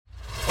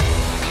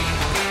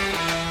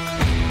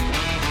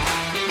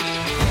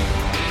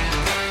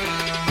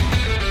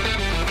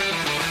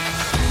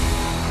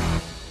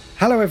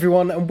Hello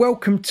everyone and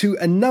welcome to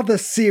another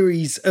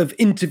series of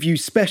interview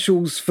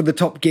specials for the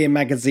Top Gear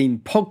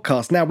magazine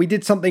podcast. Now we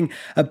did something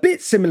a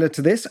bit similar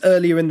to this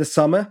earlier in the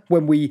summer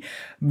when we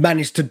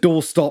managed to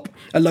doorstop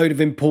a load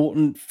of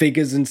important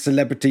figures and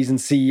celebrities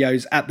and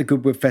CEOs at the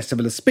Goodwood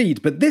Festival of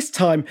Speed. But this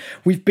time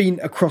we've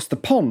been across the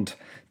pond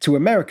to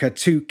America,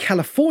 to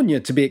California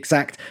to be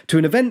exact, to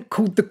an event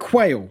called the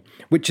Quail,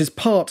 which is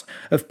part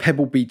of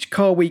Pebble Beach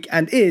Car Week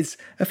and is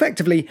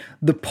effectively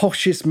the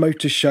poshest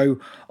motor show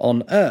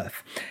on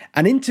earth.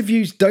 And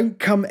interviews don't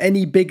come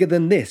any bigger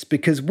than this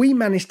because we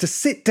managed to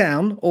sit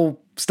down, or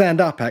stand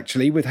up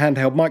actually, with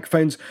handheld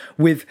microphones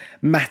with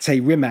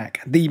Mate Rimac,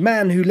 the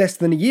man who less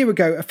than a year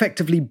ago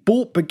effectively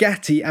bought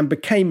Bugatti and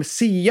became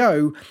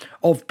CEO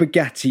of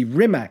Bugatti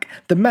Rimac.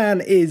 The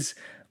man is,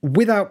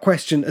 without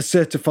question, a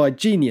certified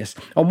genius.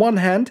 On one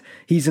hand,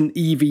 he's an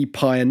EV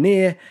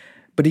pioneer,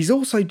 but he's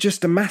also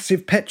just a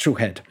massive petrol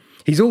head.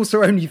 He's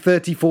also only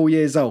 34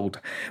 years old,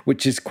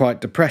 which is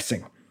quite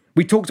depressing.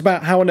 We talked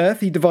about how on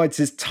earth he divides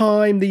his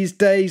time these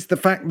days, the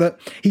fact that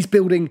he's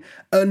building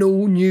an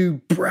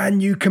all-new,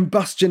 brand-new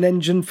combustion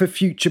engine for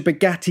future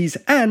Bugattis,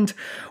 and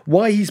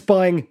why he's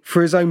buying,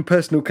 for his own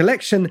personal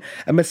collection,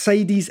 a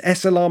Mercedes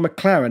SLR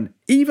McLaren,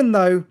 even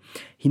though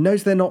he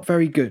knows they're not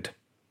very good.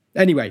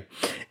 Anyway,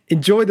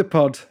 enjoy the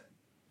pod.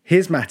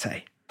 Here's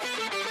Mate.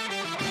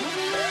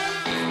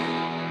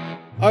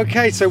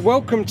 Okay, so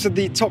welcome to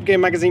the Top Gear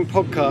magazine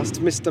podcast,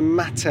 Mr.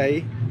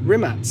 Mate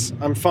Rimac.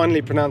 I'm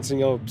finally pronouncing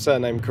your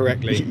surname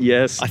correctly.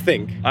 Yes. I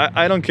think.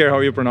 I don't care how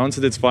you pronounce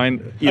it, it's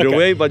fine either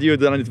way, but you've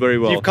done it very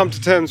well. You've come to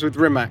terms with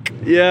Rimac.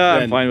 Yeah,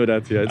 then. I'm fine with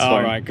that, yeah, it's fine.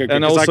 All right, good.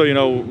 And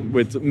also,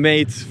 with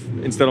mate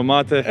instead of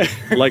mate,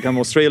 like I'm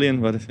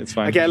Australian, but it's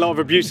fine. I get a lot of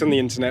abuse on the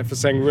internet for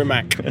saying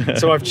Rimac,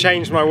 so I've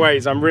changed my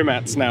ways. I'm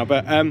Rimac now.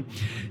 But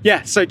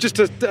so just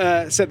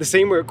to set the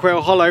scene, we're at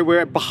Quail Hollow.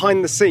 We're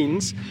behind the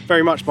scenes,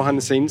 very much behind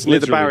the scenes, near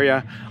the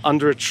barrier,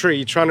 under a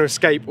tree, trying to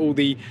escape all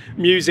the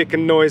music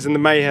and noise and the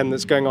mayhem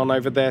that's going on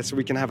over there so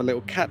we can have a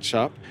little catch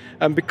up.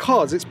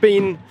 Because it's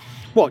been,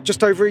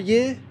 just over a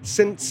year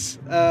since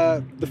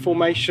the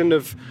formation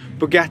of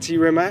Bugatti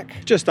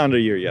Rimac? Just under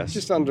a year, yes.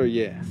 Just under a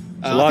year.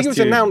 So I think it was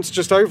announced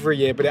just over a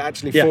year, but it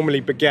actually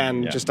formally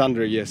began just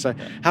under a year. So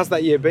how's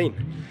that year been?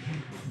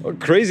 Oh,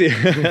 crazy.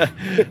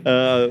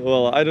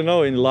 Well, I don't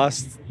know, in the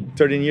last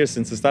 13 years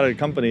since I started the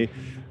company,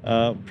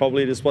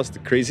 probably this was the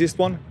craziest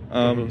one.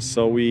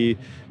 So we,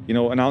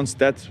 announced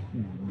that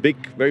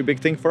very big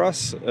thing for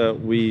us.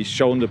 We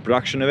shown the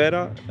production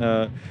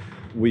Nevada.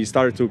 We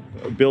started to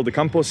build the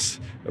campus,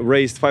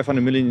 raised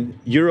 500 million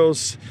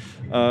euros,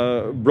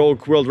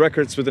 broke world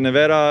records with the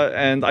Nevada,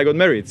 and I got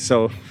married.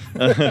 So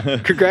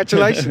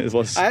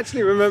congratulations! I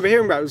actually remember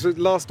hearing about it. Was it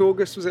last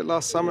August? Was it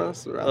last summer?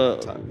 Around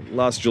that time?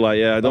 Last July.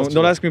 Yeah.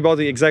 Don't ask me about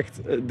the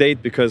exact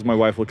date because my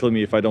wife will kill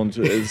me if I don't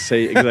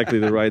say exactly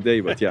the right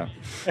day. But yeah.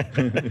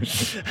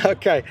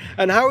 Okay.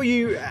 And how are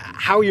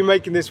you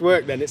making this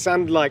work then? It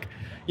sounded like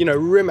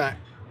Rimac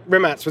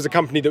was a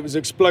company that was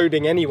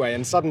exploding anyway,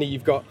 and suddenly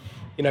you've got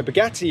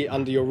Bugatti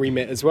under your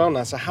remit as well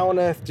now. So how on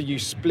earth do you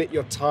split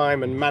your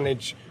time and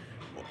manage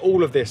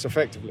all of this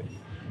effectively?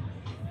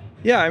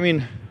 Yeah, I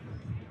mean,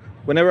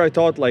 whenever I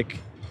thought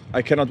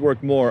I cannot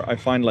work more, I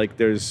find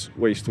there's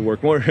ways to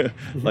work more,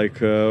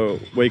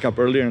 wake up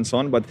earlier and so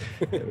on. But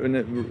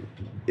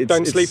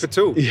don't sleep at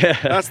all. Yeah,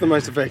 that's the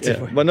most effective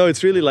way. But no,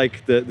 it's really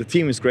the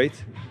team is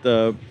great.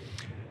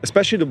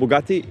 Especially the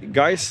Bugatti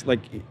guys,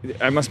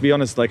 I must be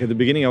honest, at the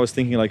beginning I was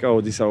thinking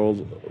these are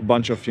all a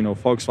bunch of,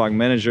 Volkswagen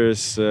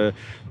managers,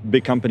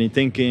 big company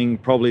thinking,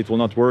 probably it will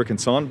not work and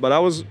so on. But I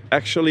was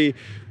actually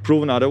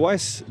proven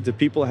otherwise. The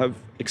people have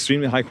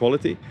extremely high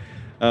quality.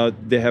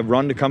 They have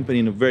run the company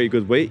in a very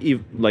good way.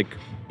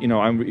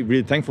 I'm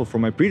really thankful for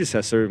my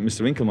predecessor,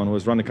 Mr. Winkelmann, who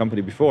has run the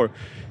company before.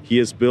 He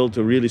has built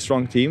a really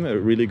strong team, a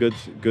really good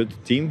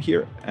team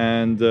here.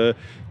 And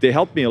they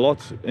helped me a lot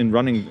in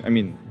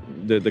running,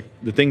 the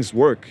things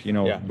work,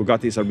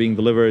 Bugattis are being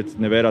delivered,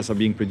 Neveras are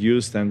being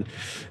produced, and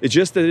it's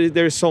just that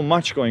there's so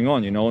much going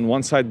on, On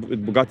one side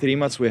with Bugatti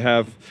Rimac, we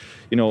have,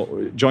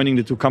 joining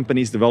the two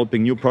companies,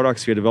 developing new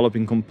products. We're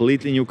developing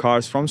completely new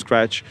cars from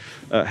scratch,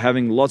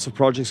 having lots of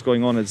projects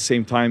going on at the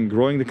same time,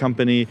 growing the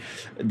company.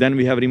 Then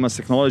we have Rimac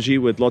Technology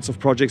with lots of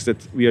projects that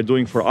we are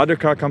doing for other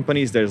car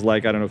companies. There's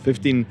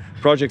 15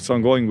 projects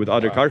ongoing with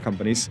other car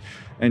companies.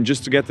 And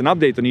just to get an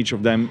update on each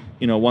of them,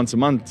 once a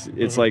month,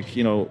 it's a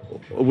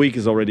week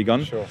is already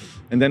gone. Sure.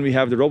 And then we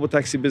have the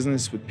robotaxi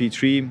business with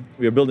P3.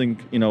 We are building,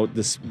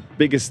 this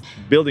biggest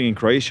building in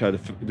Croatia,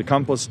 the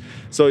campus.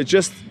 So it's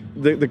just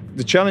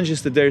the challenge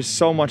is that there's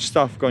so much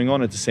stuff going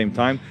on at the same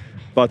time,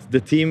 but the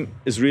team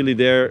is really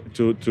there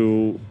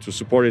to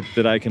support it,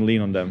 that I can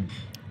lean on them.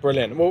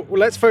 Brilliant. Well,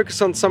 let's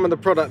focus on some of the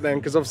product then,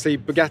 because obviously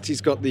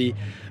Bugatti's got the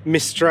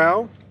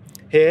Mistral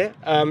here.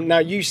 Now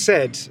you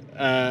said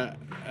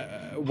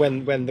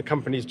when the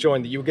companies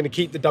joined that you were going to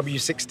keep the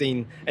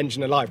W16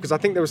 engine alive, because I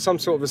think there was some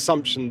sort of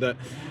assumption that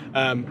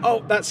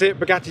that's it,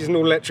 Bugatti's an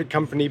all-electric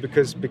company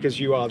because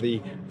you are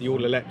the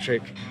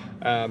all-electric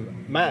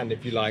man,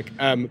 if you like.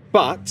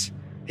 But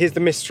here's the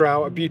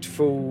Mistral, a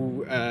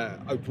beautiful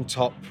open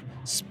top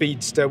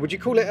speedster. Would you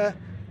call it a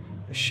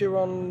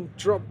Chiron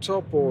drop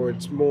top, or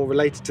it's more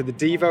related to the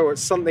Devo, or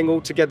it's something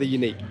altogether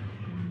unique?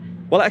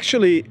 Well,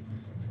 actually,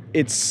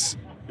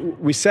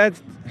 we said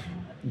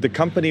the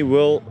company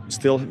will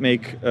still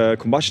make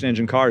combustion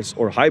engine cars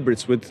or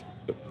hybrids with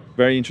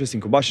very interesting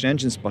combustion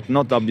engines, but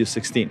not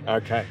W16.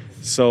 Okay.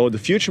 So the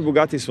future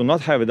Bugattis will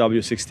not have a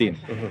W16.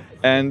 Mm-hmm.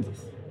 And,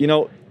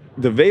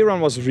 the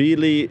Veyron was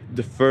really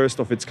the first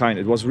of its kind.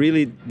 It was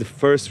really the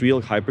first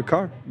real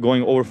hypercar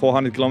going over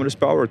 400 kilometers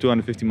per hour or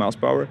 250 miles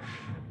per hour,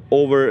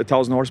 over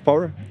 1,000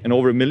 horsepower and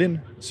over 1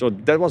 million. So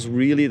that was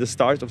really the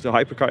start of the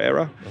hypercar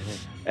era.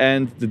 Mm-hmm.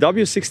 And the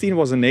W16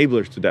 was an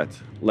enabler to that.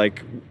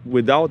 Like,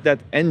 without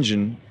that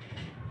engine,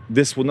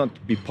 this would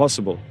not be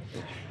possible.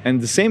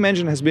 And the same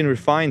engine has been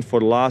refined for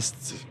the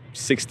last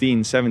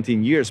 16,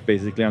 17 years,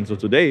 basically, until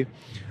today,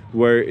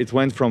 where it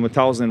went from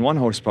 1,001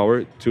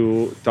 horsepower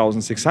to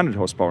 1,600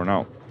 horsepower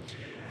now.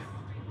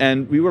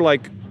 And we were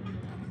like,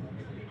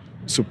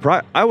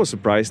 I was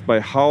surprised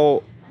by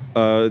how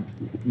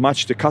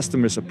much the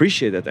customers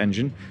appreciate that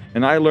engine.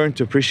 And I learned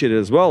to appreciate it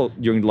as well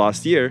during the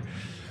last year.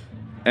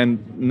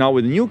 And now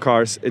with the new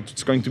cars,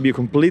 it's going to be a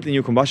completely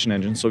new combustion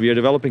engine. So we are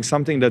developing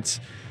something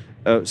that's,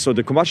 so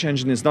the combustion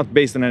engine is not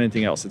based on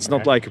anything else. It's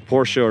not like a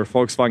Porsche or a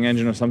Volkswagen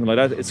engine or something like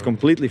that. It's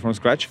completely from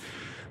scratch.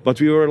 But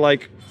we were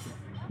like,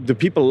 the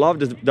people love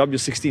the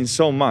W16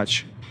 so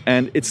much,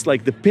 and it's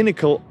like the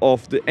pinnacle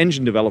of the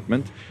engine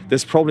development.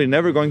 There's probably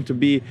never going to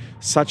be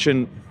such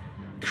a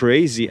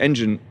crazy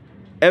engine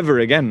ever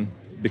again,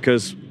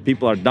 because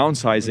people are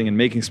downsizing and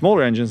making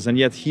smaller engines, and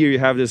yet here you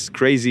have this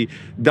crazy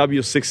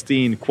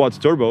W16 quad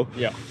turbo.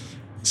 Yeah.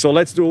 So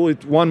let's do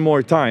it one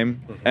more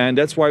time, and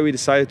that's why we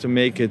decided to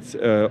make it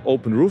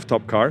open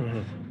rooftop car,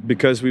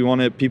 because we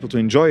wanted people to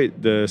enjoy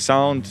the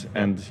sound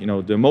and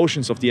the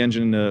emotions of the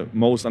engine in the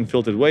most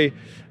unfiltered way,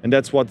 and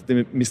that's what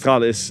the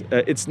Mistral is.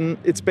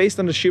 It's based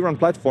on the Chiron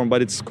platform,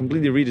 but it's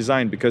completely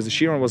redesigned because the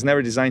Chiron was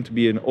never designed to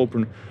be an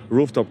open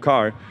rooftop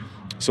car,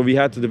 so we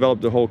had to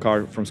develop the whole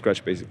car from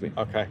scratch, basically.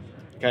 Okay.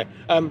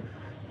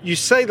 You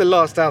say the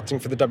last outing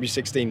for the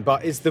W16,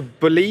 but is the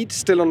Bolide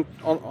still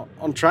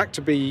on track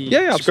to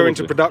to go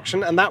into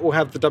production, and that will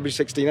have the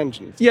W16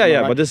 engine?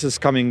 Right? But this is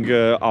coming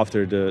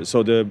after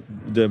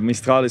the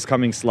Mistral is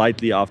coming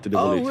slightly after the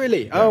Bolide. Oh,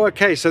 really? Yeah. Oh,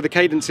 okay. So the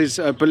cadence is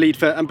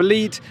Bolide. And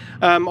Bolide,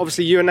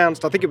 obviously you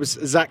announced, I think it was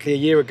exactly a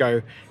year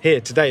ago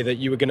here today, that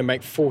you were going to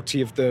make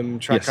 40 of them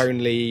track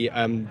only.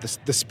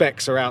 The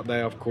specs are out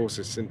there, of course.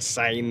 It's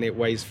insane. It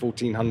weighs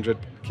 1,400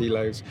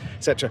 kilos,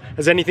 etc.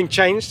 Has anything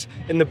changed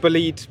in the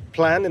Bolide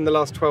plan in the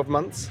last 12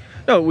 months?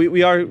 No,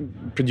 we are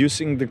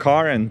producing the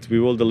car, and we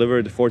will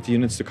deliver the 40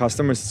 units to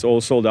customers. It's all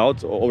sold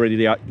out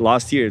already.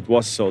 Last year it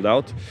was sold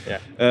out. Yeah.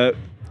 That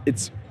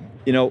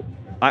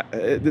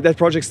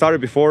project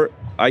started before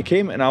I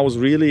came, and I was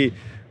really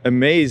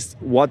amazed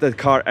what that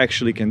car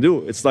actually can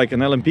do. It's like an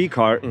LMP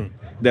car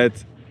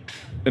that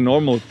a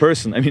normal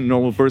person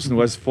who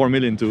has 4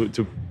 million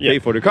to pay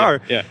for the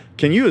car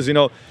can use.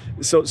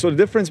 So the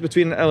difference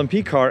between an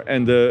LMP car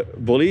and the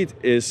Bolide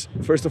is,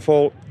 first of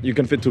all, you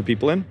can fit 2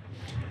 people in,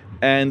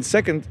 and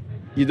second,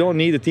 you don't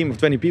need a team of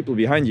 20 people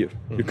behind you.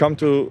 You come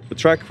to the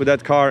track with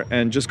that car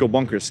and just go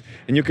bonkers,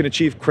 and you can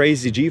achieve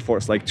crazy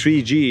G-force, like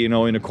 3G,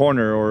 in a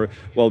corner or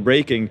while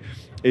braking.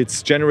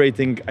 It's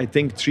generating, I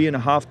think,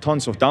 3.5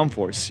 tons of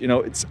downforce.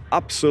 It's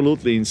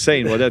absolutely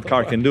insane what that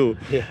car can do.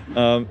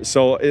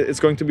 So it's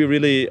going to be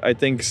really, I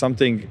think,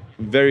 something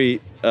very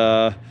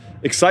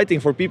exciting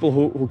for people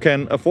who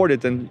can afford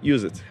it and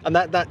use it. And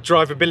that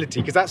drivability,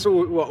 because that's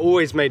what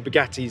always made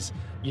Bugattis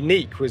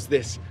unique, was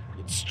this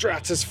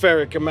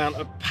stratospheric amount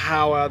of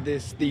power,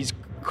 these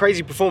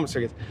crazy performance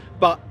figures.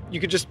 But you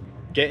could just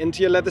get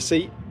into your leather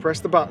seat, press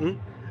the button,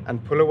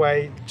 and pull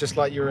away just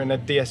like you're in a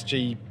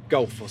DSG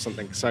Golf or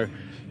something. So,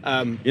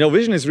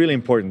 vision is really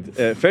important.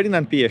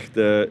 Ferdinand Piech,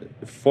 the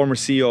former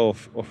CEO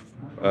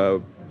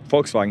of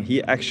Volkswagen,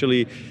 he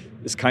actually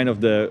is kind of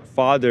the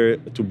father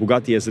to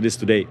Bugatti as it is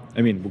today.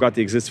 Bugatti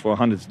exists for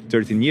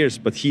 113 years,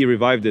 but he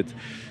revived it,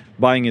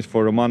 buying it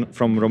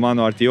from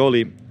Romano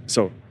Artioli.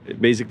 So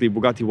basically,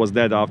 Bugatti was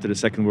dead after the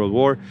Second World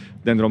War.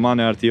 Then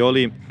Romano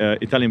Artioli,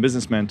 Italian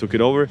businessman, took it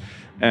over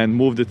and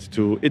moved it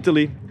to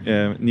Italy,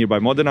 nearby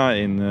Modena,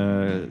 in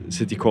a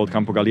city called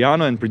Campo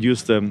Galliano, and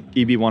produced the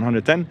EB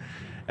 110.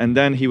 And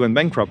then he went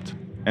bankrupt,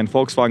 and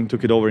Volkswagen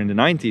took it over in the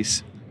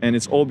 90s. And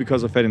it's all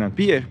because of Ferdinand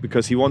Piech,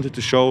 because he wanted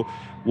to show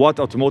what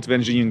automotive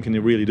engineering can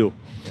really do.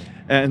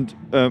 And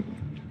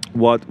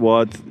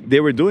what they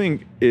were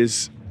doing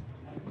is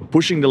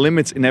pushing the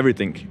limits in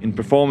everything, in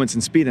performance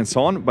and speed and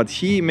so on. But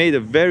he made a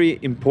very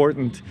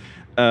important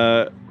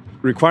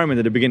requirement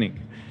at the beginning.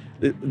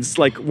 It's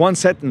like one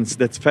sentence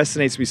that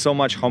fascinates me so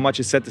much, how much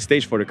it set the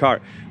stage for the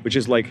car, which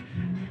is like,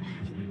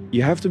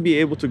 you have to be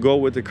able to go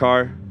with the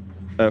car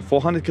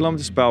 400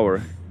 kilometers per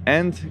hour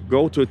and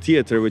go to a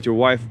theater with your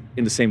wife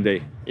in the same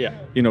day.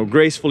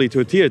 gracefully to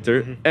a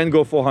theater and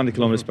go 400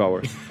 kilometers per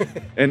hour.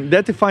 And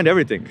that defined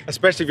everything.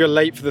 Especially if you're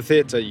late for the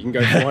theater, you can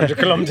go 400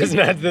 kilometers and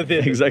head to the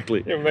theater.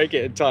 Exactly. You'll make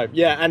it in time.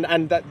 Yeah,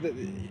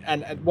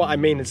 and what I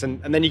mean is,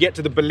 and then you get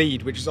to the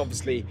Bolide, which is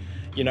obviously,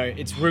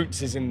 its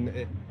roots is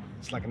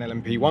it's like an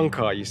LMP1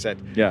 car, you said.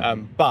 Yeah.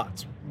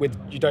 But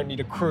you don't need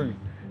a crew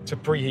to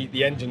preheat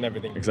the engine and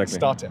everything. Exactly.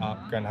 Start it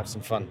up, go and have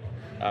some fun.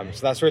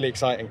 So that's really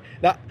exciting.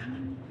 Now,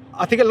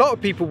 I think a lot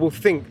of people will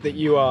think that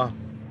you are.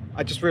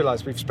 I just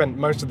realised we've spent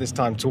most of this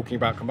time talking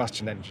about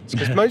combustion engines,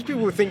 because most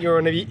people will think you're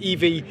an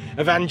EV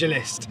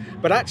evangelist,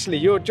 but actually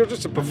you're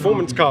just a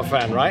performance car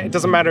fan, right? It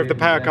doesn't matter if the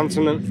power comes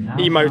from an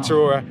e-motor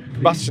or a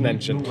combustion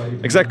engine.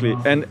 Exactly,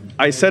 and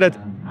I said it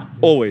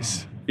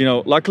always.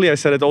 Luckily I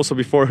said it also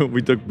before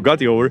we took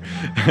Bugatti over,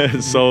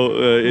 so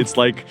it's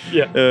like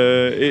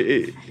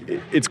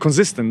it's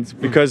consistent,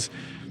 because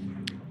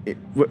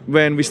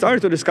when we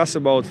started to discuss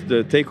about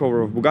the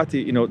takeover of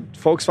Bugatti,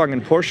 Volkswagen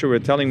and Porsche were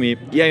telling me,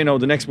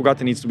 the next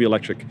Bugatti needs to be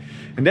electric.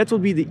 And that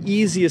would be the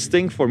easiest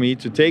thing for me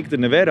to take the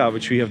Nevera,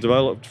 which we have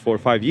developed for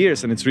 5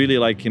 years, and it's really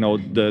like,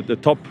 the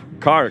top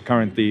car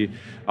currently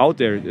out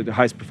there, the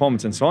highest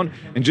performance and so on,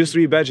 and just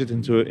rebadge it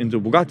into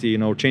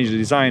Bugatti, change the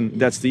design.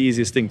 That's the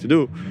easiest thing to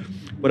do.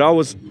 But I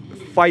was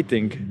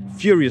fighting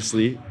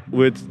furiously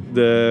with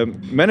the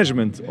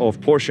management of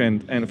Porsche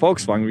and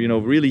Volkswagen,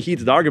 really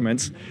heated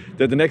arguments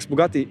that the next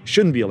Bugatti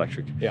shouldn't be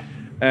electric. Yeah.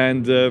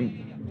 And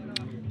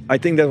I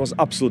think that was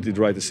absolutely the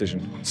right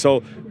decision.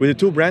 So with the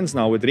two brands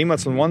now, with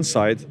Rimac on one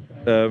side,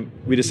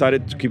 we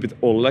decided to keep it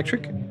all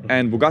electric,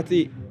 and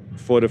Bugatti,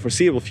 for the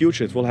foreseeable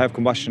future, it will have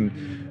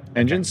combustion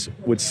engines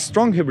with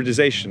strong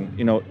hybridization,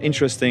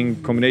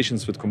 interesting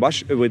combinations with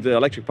the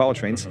electric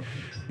powertrains,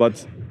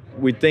 but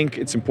we think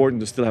it's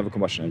important to still have a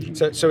combustion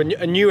engine. So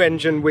a new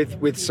engine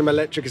with some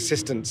electric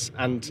assistance,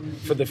 and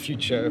for the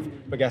future of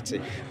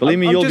Bugatti. Believe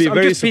me, you'll be very surprised.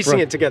 I'm just piecing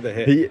it together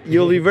here.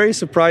 You'll be very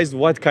surprised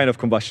what kind of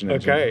combustion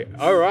engine. Okay,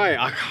 all right.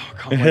 I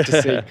can't wait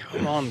to see.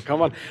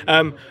 Come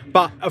on.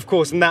 But of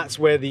course, and that's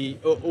where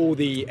all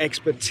the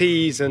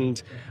expertise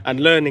and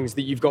learnings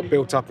that you've got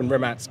built up in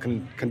Rimac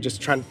can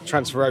just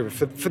transfer over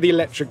for the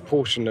electric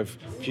portion of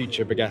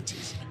future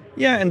Bugattis.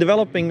 Yeah, and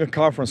developing a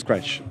car from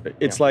scratch.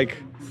 It's like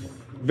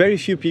very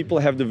few people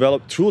have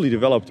truly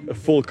developed a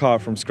full car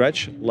from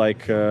scratch,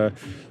 like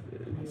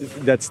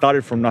that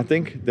started from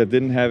nothing, that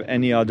didn't have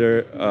any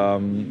other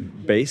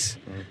base,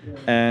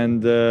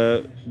 and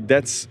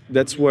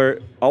that's where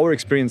our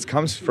experience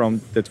comes from.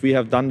 That we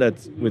have done that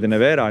with the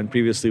Nevera and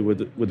previously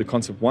with the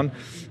Concept One,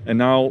 and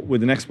now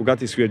with the next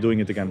Bugattis we are doing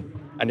it again.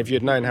 And if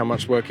you'd known how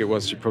much work it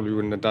was, you probably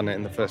wouldn't have done it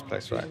in the first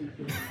place, right?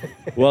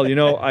 Well,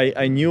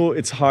 I knew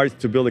it's hard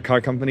to build a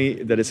car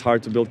company, that it's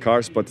hard to build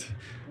cars, but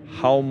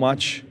how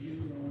much.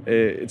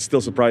 It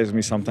still surprises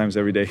me sometimes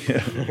every day.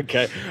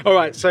 Okay. All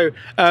right. So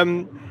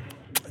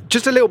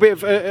just a little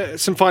bit of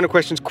some final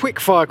questions, quick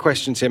fire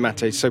questions here,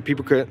 Mate, so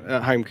people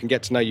at home can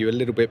get to know you a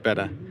little bit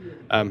better.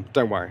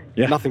 Don't worry.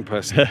 Yeah. Nothing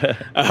personal.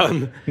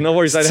 No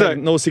worries. I have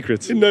no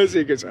secrets. No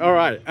secrets. All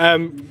right.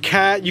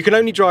 You can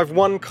only drive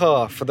one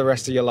car for the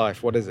rest of your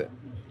life. What is it?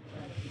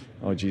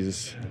 Oh,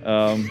 Jesus.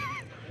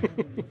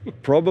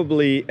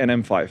 Probably an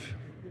M5.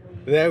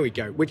 There we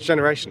go. Which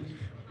generation?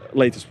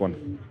 Latest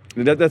one.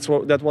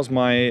 That was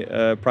my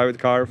private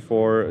car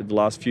for the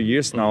last few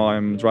years. Now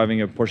I'm driving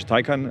a Porsche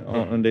Taycan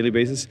on a daily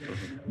basis,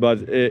 but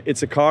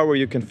it's a car where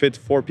you can fit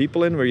 4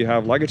 people in, where you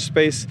have luggage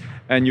space,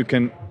 and you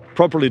can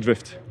properly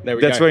drift.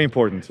 That's very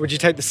important. Would you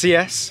take the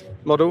CS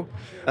model?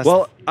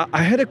 Well,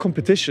 I had a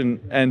competition,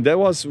 and that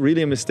was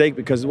really a mistake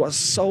because it was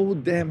so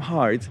damn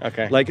hard.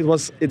 Okay. Like it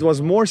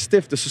was more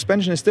stiff. The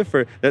suspension is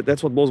stiffer.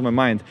 That's what blows my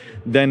mind.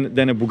 Than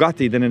a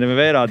Bugatti, than a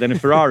Nevera, than a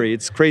Ferrari.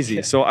 It's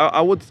crazy. So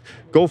I would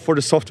go for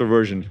the softer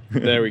version.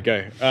 There we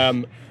go.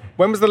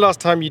 When was the last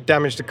time you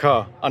damaged a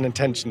car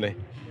unintentionally?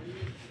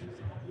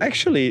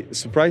 Actually,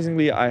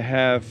 surprisingly, I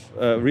have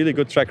a really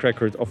good track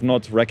record of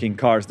not wrecking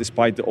cars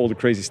despite all the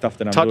crazy stuff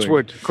that I'm doing. Touch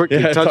wood,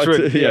 quickly, touch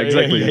wood. Yeah,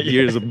 exactly.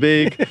 Here's a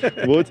big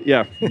wood.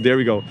 Yeah, there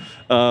we go.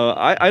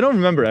 I don't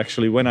remember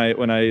actually when I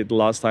the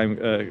last time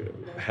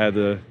had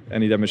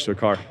any damage to a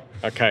car.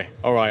 Okay,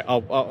 all right.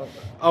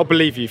 I'll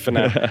believe you for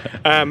now.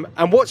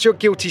 And what's your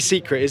guilty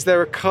secret? Is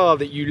there a car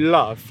that you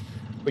love,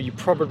 but you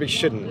probably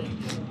shouldn't?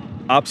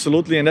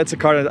 Absolutely, and that's a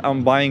car that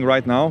I'm buying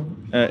right now.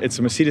 It's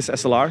a Mercedes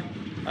SLR.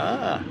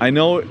 I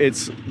know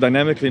it's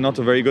dynamically not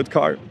a very good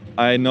car.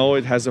 I know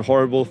it has a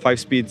horrible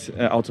 5-speed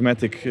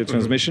automatic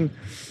transmission.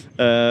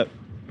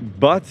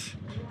 But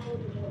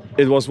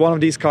it was one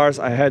of these cars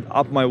I had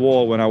up my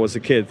wall when I was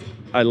a kid.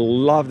 I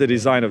love the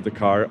design of the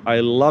car. I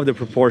love the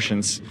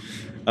proportions.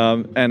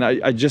 And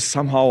I just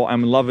somehow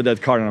I'm in love with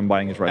that car and I'm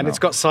buying it right now. And it's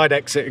got side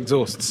exit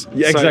exhausts.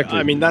 Yeah, exactly. So,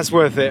 I mean, that's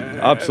worth it.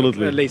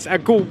 Absolutely. At least.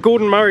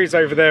 Gordon Murray's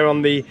over there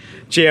on the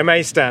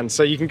GMA stand,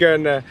 so you can go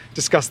and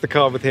discuss the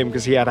car with him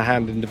because he had a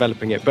hand in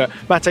developing it. But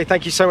Mate,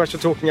 thank you so much for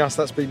talking to us.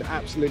 That's been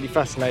absolutely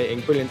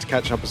fascinating. Brilliant to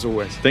catch up as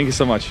always. Thank you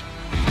so much.